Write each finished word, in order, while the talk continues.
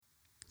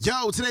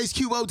Yo, today's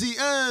QOD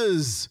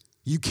is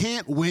you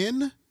can't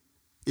win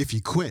if you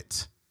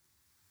quit.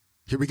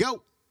 Here we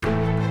go.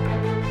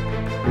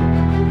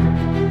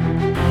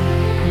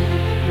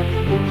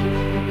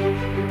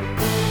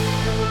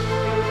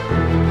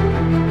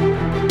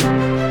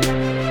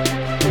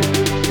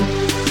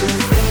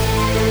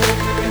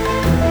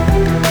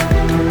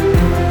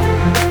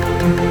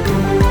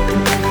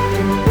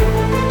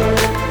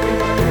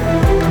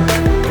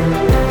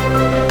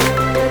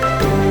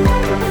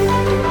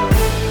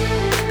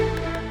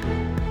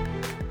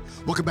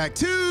 Welcome back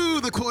to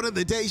the Quote of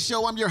the Day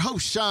Show. I'm your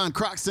host, Sean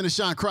Croxton of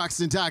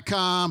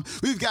SeanCroxton.com.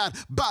 We've got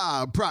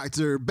Bob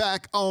Proctor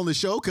back on the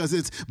show because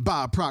it's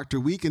Bob Proctor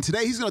Week. And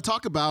today he's going to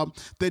talk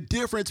about the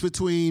difference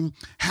between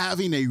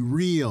having a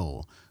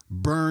real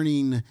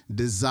burning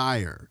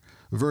desire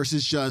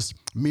versus just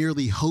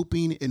merely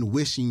hoping and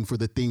wishing for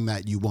the thing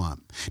that you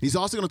want. He's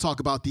also going to talk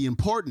about the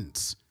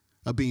importance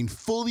of being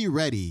fully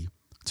ready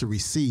to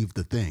receive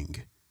the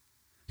thing.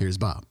 Here's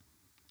Bob.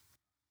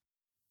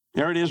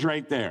 There it is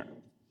right there.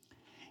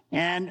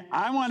 And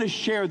I want to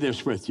share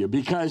this with you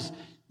because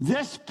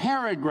this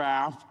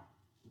paragraph,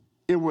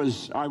 I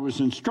was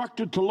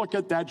instructed to look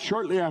at that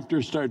shortly after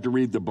I started to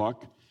read the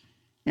book,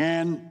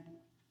 and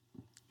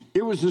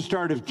it was the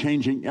start of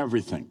changing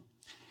everything.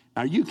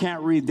 Now, you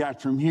can't read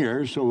that from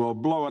here, so we'll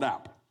blow it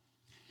up.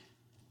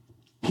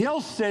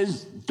 Hill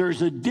says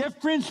there's a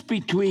difference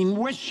between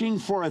wishing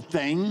for a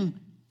thing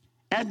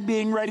and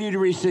being ready to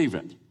receive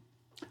it.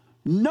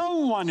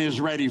 No one is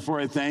ready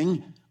for a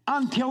thing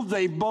until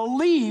they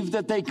believe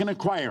that they can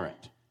acquire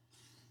it.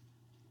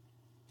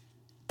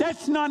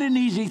 That's not an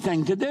easy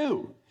thing to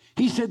do.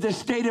 He said the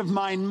state of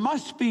mind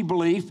must be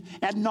belief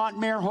and not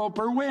mere hope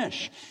or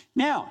wish.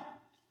 Now,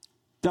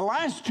 the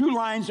last two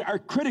lines are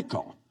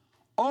critical.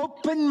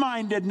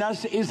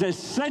 Open-mindedness is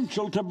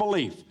essential to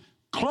belief.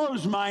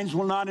 Closed minds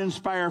will not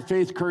inspire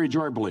faith, courage,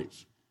 or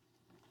belief.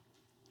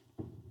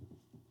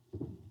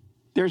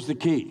 There's the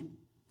key.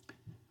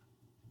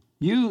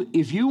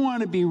 If you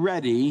want to be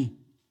ready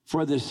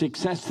for the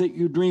success that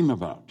you dream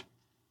about,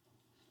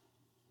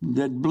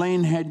 that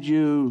Blaine had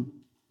you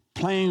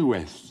playing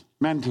with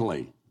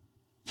mentally,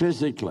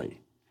 physically.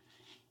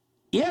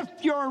 If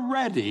you're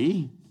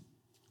ready,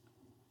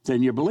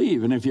 then you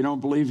believe. And if you don't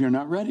believe, you're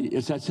not ready.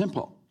 It's that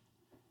simple.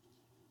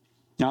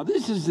 Now,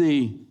 this is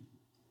the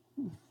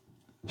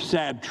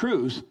sad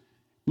truth.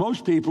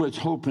 Most people, it's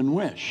hope and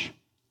wish.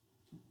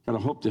 Got to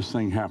hope this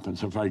thing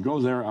happens. If I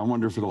go there, I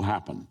wonder if it'll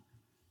happen.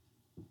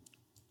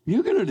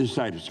 You're going to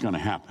decide it's going to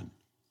happen.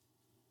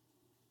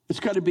 It's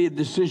got to be a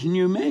decision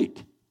you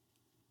make.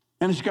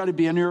 And it's got to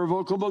be an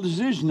irrevocable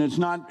decision. It's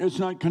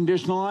not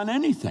conditional on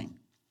anything.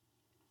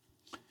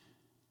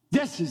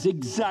 This is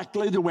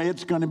exactly the way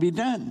it's going to be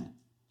done.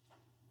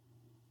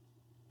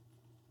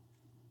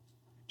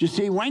 You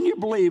see, when you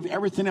believe,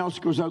 everything else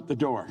goes out the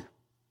door.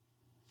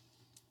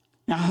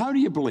 Now, how do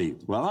you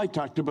believe? Well, I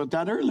talked about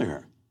that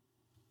earlier.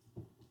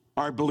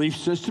 Our belief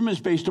system is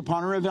based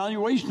upon our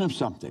evaluation of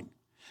something.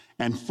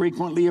 And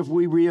frequently, if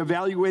we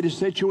reevaluate a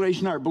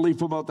situation, our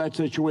belief about that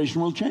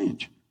situation will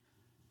change.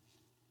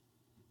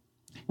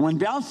 When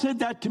Bell said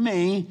that to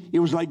me, it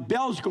was like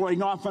bells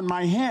going off in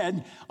my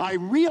head. I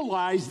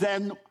realized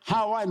then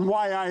how and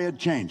why I had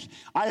changed.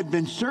 I had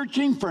been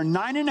searching for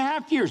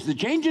 9.5 years. The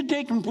change had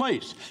taken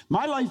place.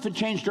 My life had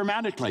changed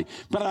dramatically,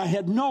 but I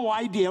had no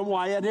idea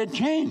why it had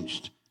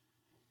changed.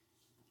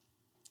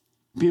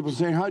 People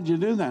say, how'd you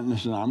do that? And I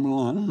said, I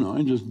don't know,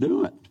 I just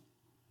do it.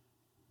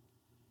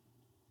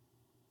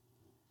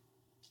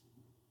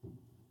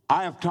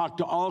 I have talked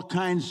to all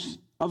kinds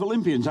of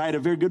Olympians. I had a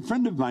very good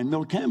friend of mine,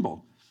 Milt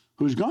Campbell,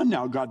 who's gone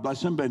now, God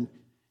bless him, but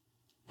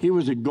he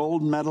was a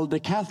gold medal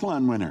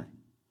decathlon winner.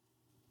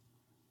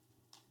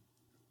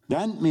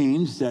 That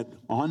means that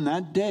on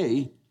that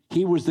day,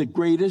 he was the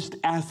greatest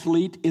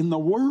athlete in the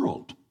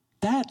world.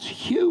 That's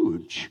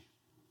huge.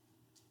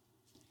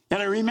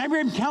 And I remember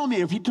him telling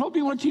me, if he told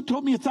me once, he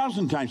told me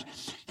 1,000 times.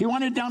 He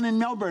wanted down in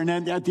Melbourne,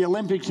 at the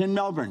Olympics in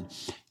Melbourne.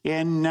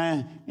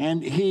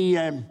 And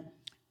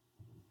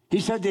he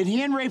said that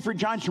he and Rayford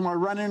Johnson were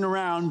running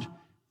around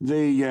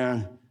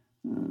the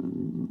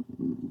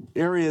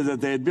area that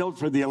they had built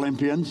for the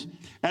Olympians.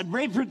 And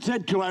Rayford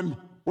said to him,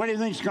 what do you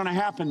think is going to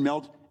happen,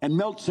 Milt? And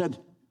Milt said,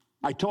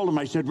 I told him,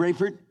 I said,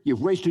 Rayford,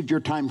 you've wasted your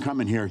time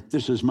coming here.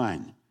 This is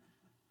mine.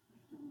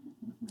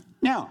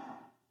 Now,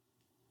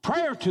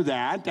 prior to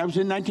that was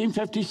in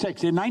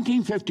 1956. In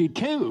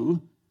 1952,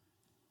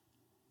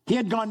 he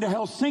had gone to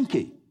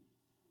Helsinki.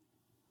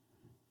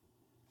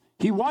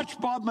 He watched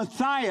Bob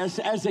Mathias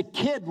as a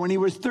kid when he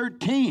was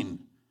 13.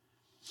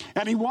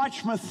 And he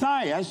watched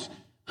Mathias,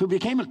 who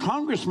became a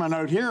congressman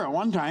out here at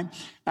one time.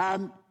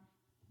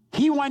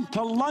 He went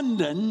to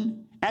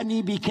London and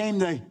he became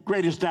the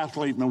greatest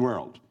athlete in the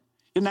world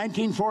in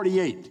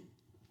 1948.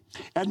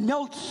 And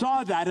Milt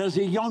saw that as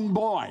a young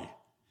boy.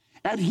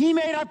 And he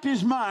made up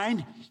his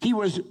mind, he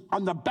was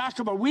on the back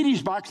of a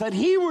Wheaties box, that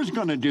he was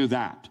going to do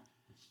that.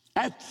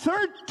 At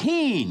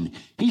 13,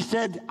 he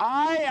said,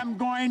 I am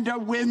going to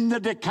win the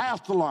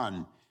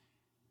decathlon.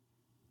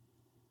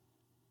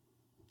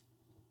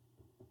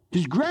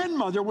 His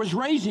grandmother was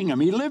raising him.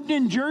 He lived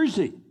in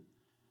Jersey.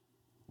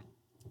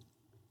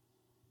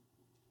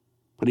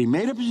 But he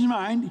made up his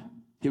mind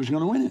he was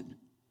going to win it.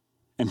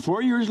 And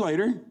 4 years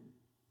later,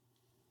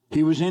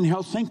 he was in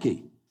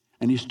Helsinki,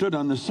 and he stood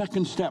on the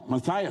second step.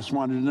 Matthias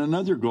wanted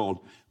another gold.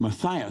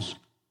 Matthias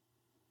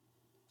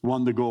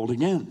won the gold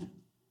again.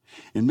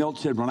 And Milt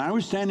said, when I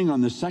was standing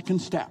on the second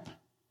step,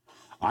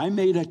 I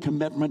made a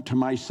commitment to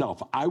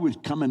myself. I was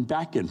coming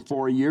back in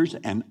 4 years,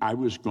 and I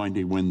was going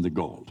to win the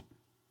gold.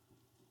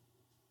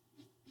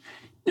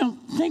 Now,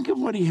 think of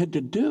what he had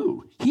to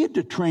do. He had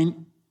to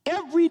train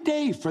every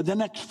day for the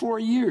next 4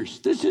 years.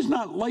 This is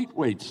not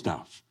lightweight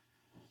stuff.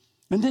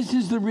 And this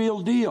is the real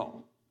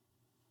deal.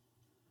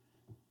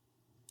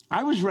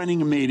 I was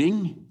running a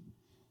meeting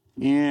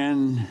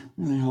in,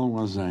 where the hell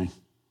was I?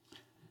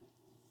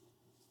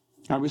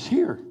 I was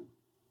here.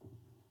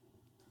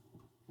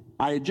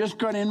 I had just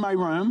got in my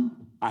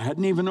room. I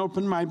hadn't even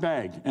opened my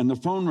bag, and the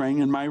phone rang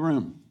in my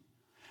room.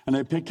 And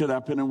I picked it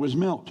up, and it was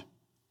Milt.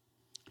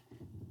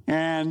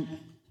 And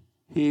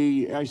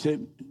I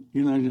said,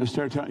 I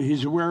started talking. He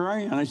said, where are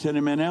you? And I said,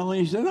 I'm in L.A.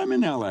 He said, I'm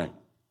in L.A.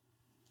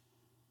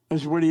 I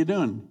said, what are you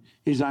doing?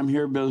 He said, I'm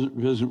here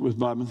visit with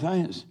Bob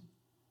Matthias.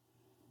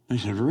 I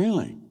said,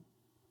 really?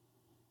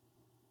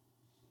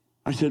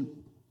 I said,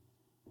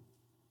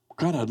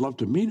 God, I'd love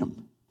to meet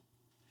him.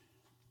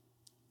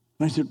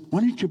 And I said,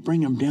 why don't you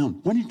bring him down?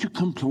 Why don't you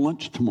come to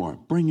lunch tomorrow?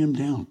 Bring him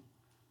down.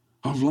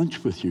 I'll have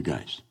lunch with you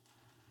guys.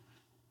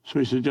 So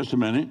he said, just a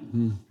minute.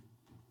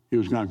 He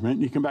was gone for a minute.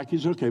 And he came back. He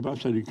said, okay,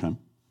 Bob said he'd come.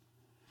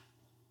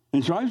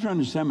 And so I was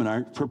running a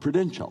seminar for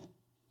Prudential.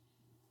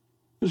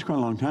 This was quite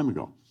a long time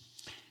ago.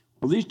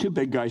 Well, these two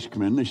big guys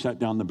come in. They sat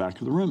down in the back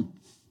of the room.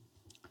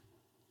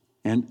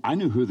 And I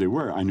knew who they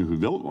were. I knew who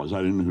Milt was.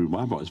 I didn't know who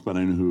Bob was, but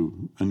I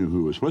knew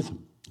who was with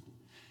him.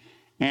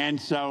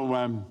 And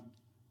so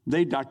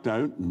they ducked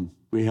out, and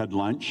we had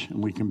lunch,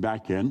 and we came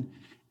back in.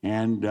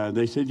 And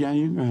they said, yeah,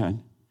 you go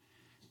ahead.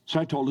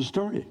 So I told a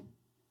story.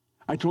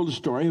 I told a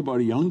story about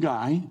a young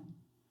guy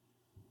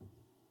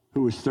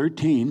who was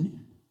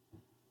 13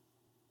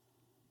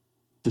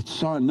 that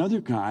saw another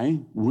guy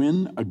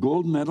win a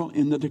gold medal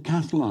in the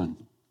decathlon.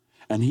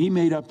 And he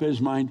made up his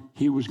mind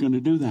he was going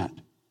to do that.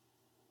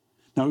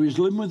 Now, he was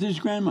living with his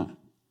grandma.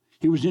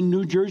 He was in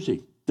New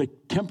Jersey. The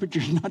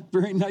temperature's not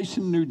very nice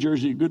in New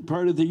Jersey a good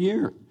part of the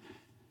year.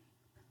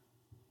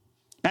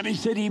 And he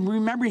said he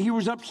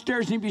was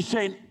upstairs and he'd be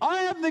saying,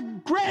 I am the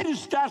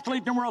greatest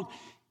athlete in the world.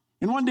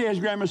 And one day his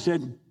grandma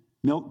said,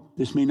 Milt,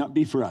 this may not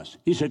be for us.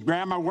 He said,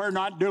 Grandma, we're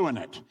not doing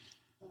it.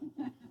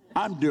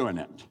 I'm doing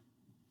it.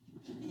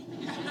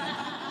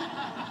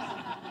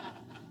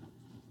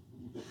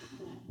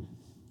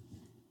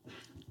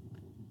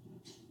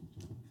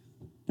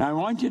 Now, I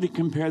want you to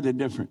compare the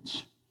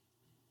difference.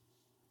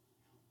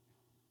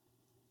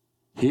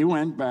 He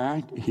went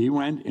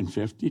in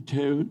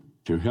 52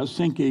 to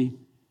Helsinki,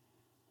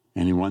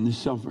 and he won the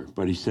silver.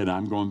 But he said,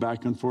 I'm going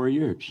back in 4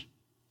 years.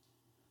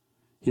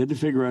 He had to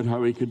figure out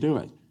how he could do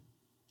it.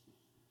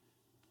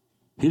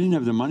 He didn't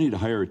have the money to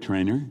hire a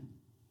trainer.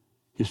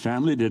 His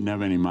family didn't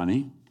have any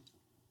money.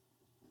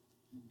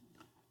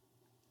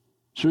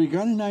 So he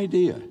got an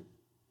idea.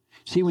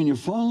 See, when you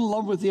fall in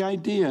love with the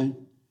idea,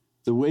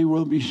 the way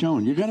will be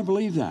shown. You've got to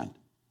believe that.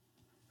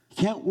 You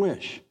can't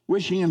wish.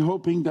 Wishing and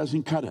hoping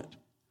doesn't cut it.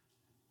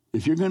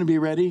 If you're going to be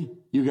ready,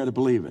 you've got to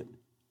believe it.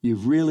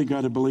 You've really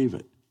got to believe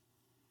it.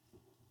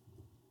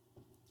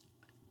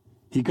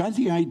 He got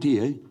the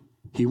idea.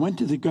 He went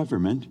to the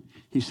government.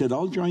 He said,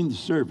 I'll join the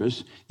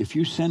service if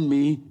you send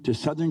me to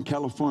Southern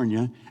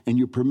California and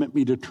you permit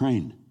me to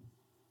train.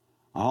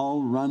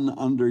 I'll run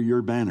under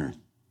your banner.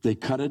 They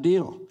cut a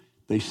deal.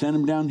 They sent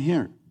him down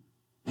here.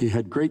 He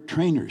had great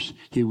trainers.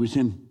 He was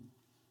in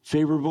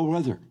favorable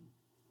weather.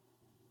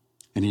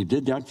 And he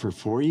did that for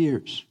 4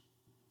 years.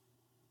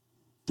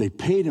 They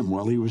paid him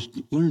while he was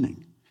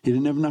learning. He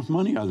didn't have enough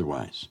money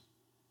otherwise.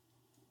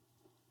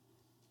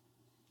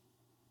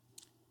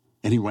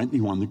 And he went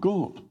and he won the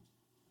gold.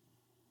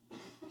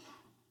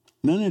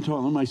 And then I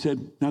told him, I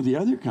said, now the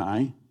other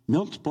guy,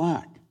 Milt's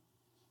black.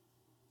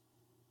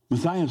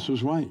 Matthias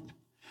was white.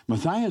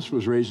 Matthias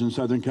was raised in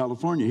Southern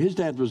California. His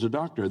dad was a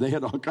doctor. They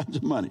had all kinds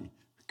of money,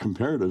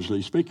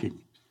 comparatively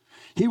speaking.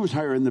 He was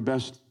hiring the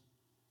best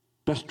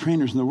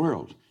trainers in the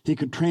world. He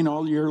could train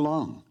all year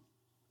long.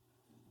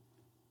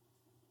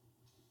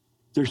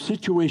 Their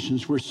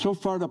situations were so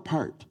far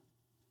apart.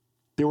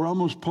 They were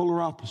almost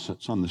polar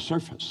opposites on the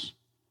surface.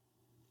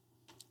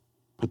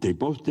 But they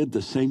both did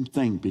the same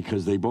thing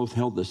because they both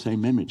held the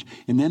same image.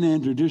 And then I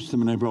introduced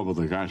them, and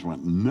the guys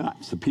went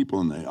nuts. The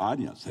people in the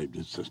audience, they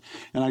just,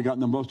 and I got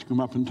them both to come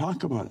up and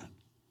talk about it.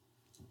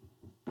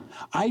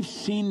 I've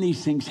seen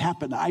these things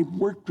happen. I've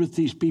worked with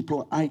these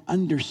people. I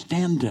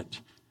understand it.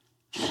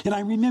 And I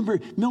remember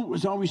Milt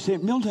was always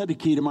saying, Milt had a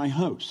key to my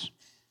house.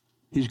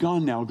 He's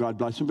gone now, God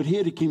bless him, but he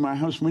had a key to my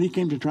house. When he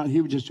came to Toronto,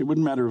 it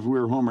wouldn't matter if we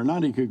were home or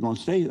not, he could go and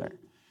stay there.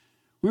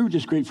 We were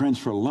just great friends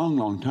for a long,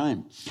 long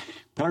time.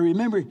 But I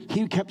remember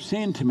he kept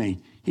saying to me,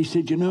 he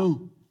said, he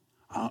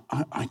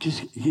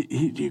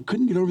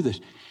couldn't get over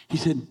this. He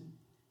said,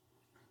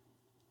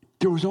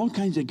 There was all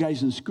kinds of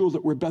guys in school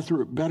that were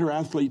better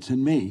athletes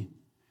than me,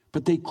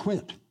 but they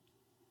quit.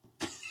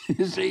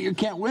 You say you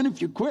can't win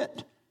if you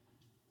quit.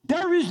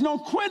 There is no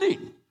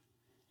quitting.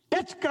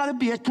 It's got to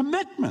be a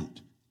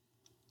commitment.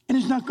 And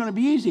it's not going to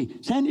be easy.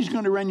 Sandy's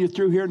going to run you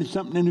through here into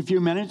something in a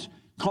few minutes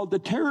called the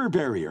terror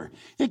barrier.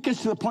 It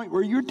gets to the point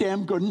where you're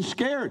damn good and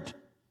scared.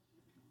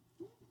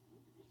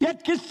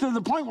 It gets to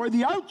the point where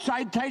the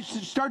outside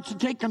starts to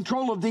take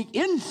control of the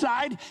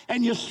inside,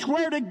 and you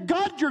swear to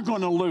God you're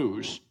going to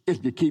lose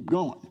if you keep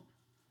going.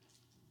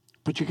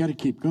 But you got to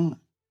keep going.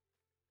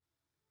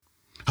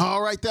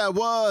 All right, that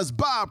was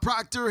Bob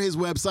Proctor. His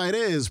website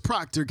is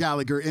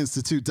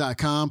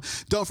proctorgallagherinstitute.com.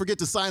 Don't forget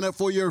to sign up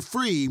for your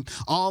free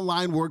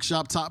online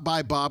workshop taught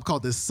by Bob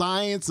called The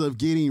Science of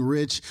Getting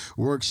Rich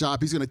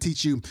Workshop. He's going to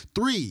teach you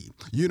 3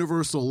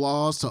 universal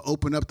laws to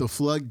open up the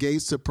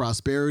floodgates to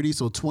prosperity.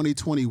 So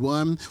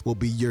 2021 will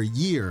be your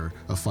year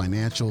of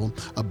financial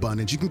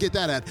abundance. You can get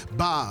that at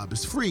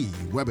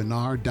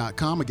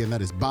bobsfreewebinar.com. Again,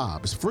 that is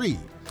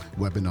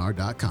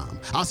bobsfreewebinar.com.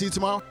 I'll see you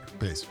tomorrow.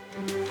 Peace.